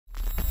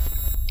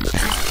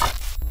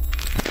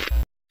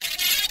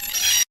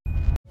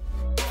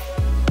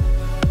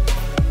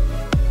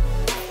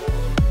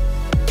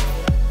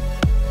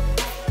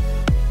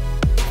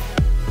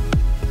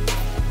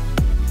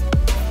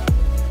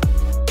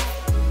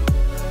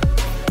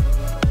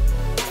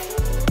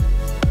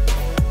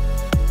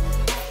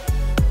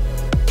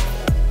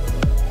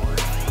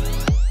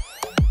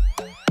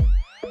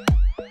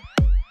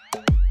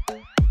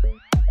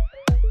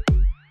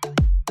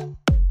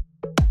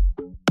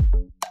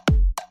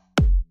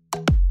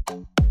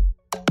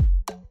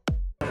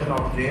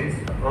jains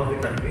across the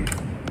country.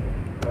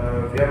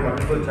 We have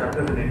multiple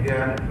chapters in India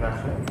and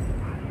international.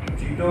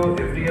 JITO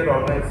every year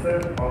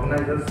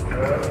organizes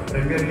a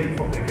Premier League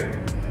for cricket.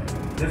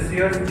 This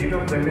year's JITO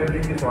Premier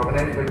League is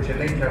organized by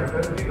Chennai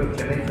chapter, JITO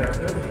Chennai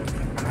chapter,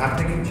 and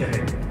happening in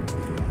Chennai.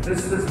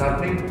 This is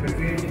happening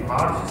between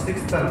March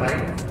 6th and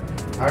 9th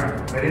at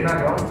Marina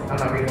Grounds and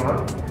Abhinawar.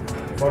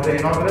 For the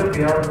inaugural,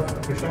 we have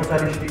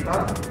Krishnamachari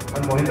Shrikant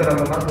and Mohita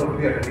Ramanath who will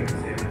be attending the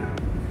same.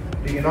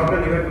 The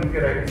inaugural event will be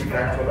at ITC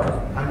Grand Solar,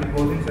 and the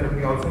closing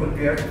ceremony also will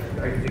be at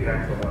ITC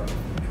Grand Solar.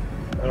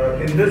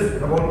 In this,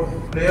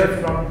 about players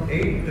from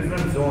 8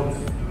 different zones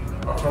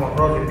from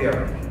across India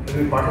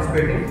will be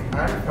participating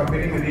and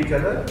competing with each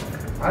other,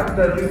 and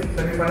there will be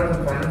semi-finals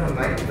and finals on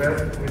 9th where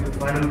the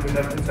final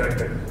winners will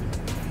selected.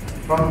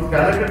 From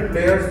talented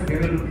players, we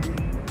will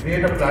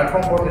create a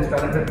platform for these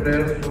talented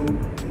players to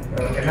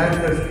enhance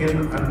their skill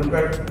and look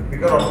at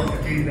bigger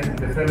opportunities in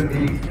different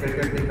leagues,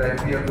 cricket leagues,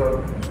 IPLs or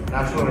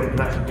national or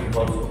international teams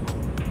also.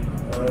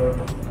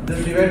 This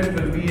event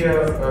will be,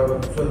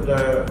 so the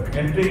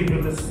entry into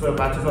this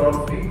matches are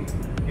all free.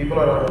 People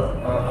are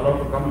allowed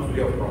to come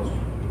free of cost.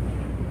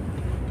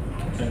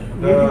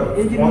 The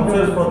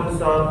sponsors for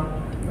this are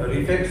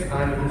Reflex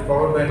and it is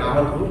powered by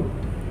Nahar Group.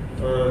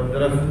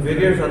 There are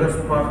various other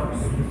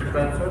sponsors.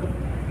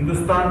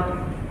 Hindustan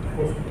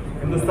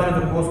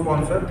is a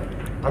co-sponsor.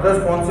 Other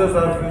sponsors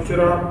are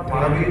Futura,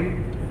 Mahavir,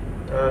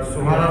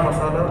 Suhana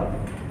Masala,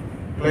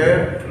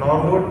 Claire,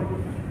 Norwood,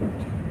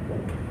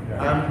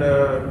 and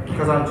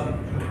Kazanchi.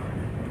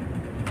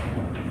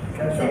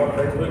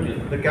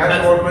 The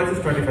cash award price is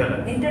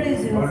 25.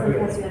 Introduce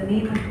yourself as your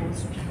name and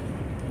post.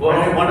 One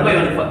by one.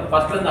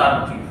 First one, the arm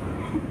chief.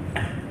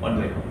 One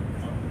by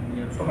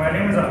one. So my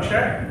name is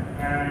Akshay,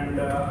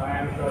 and I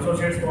am the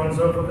associate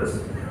sponsor for this.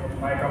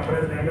 My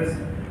company's name is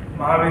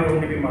Mahavir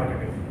OTP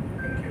Marketing.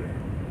 Thank you.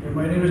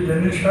 My name is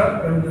Daniel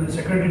Shah. I am the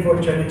secretary for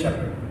Chennai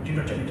chapter,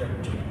 JITO Chennai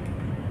chapter.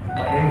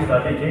 My name is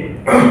Rajesh Jain.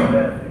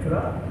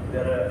 They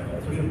are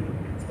associate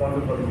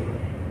sponsor for the JITO.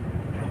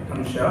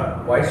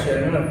 Shah, Vice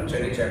Chairman of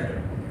Chennai chapter.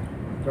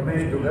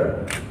 Ramesh Dugar,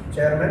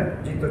 Chairman,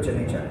 JITO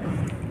Chennai chapter.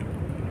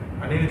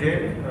 Anil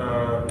Jain, I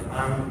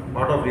am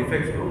part of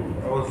Reflex Group.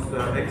 I was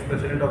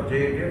ex-president of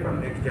JITO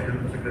and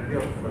ex-general secretary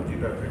of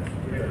JITO,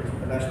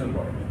 The national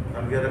body.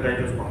 and we are the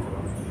title sponsor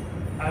also.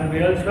 I am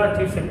Viral Shah,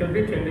 Chief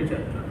Secretary, Chennai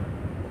chapter.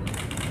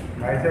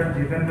 Myself,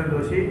 Jitendra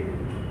Doshi,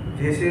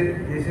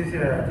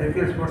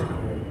 JPL Sports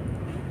Company.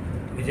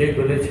 Vijay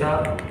Gulecha,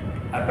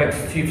 Apex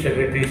Chief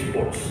Secretary,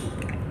 Sports.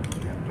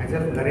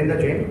 Myself, Narendra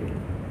Jain,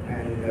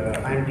 and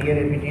I am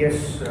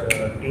TNAPTS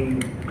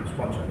team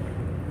sponsor.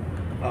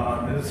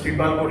 This is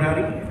Sripal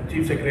Kodhari,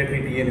 Chief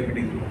Secretary, TNAPT.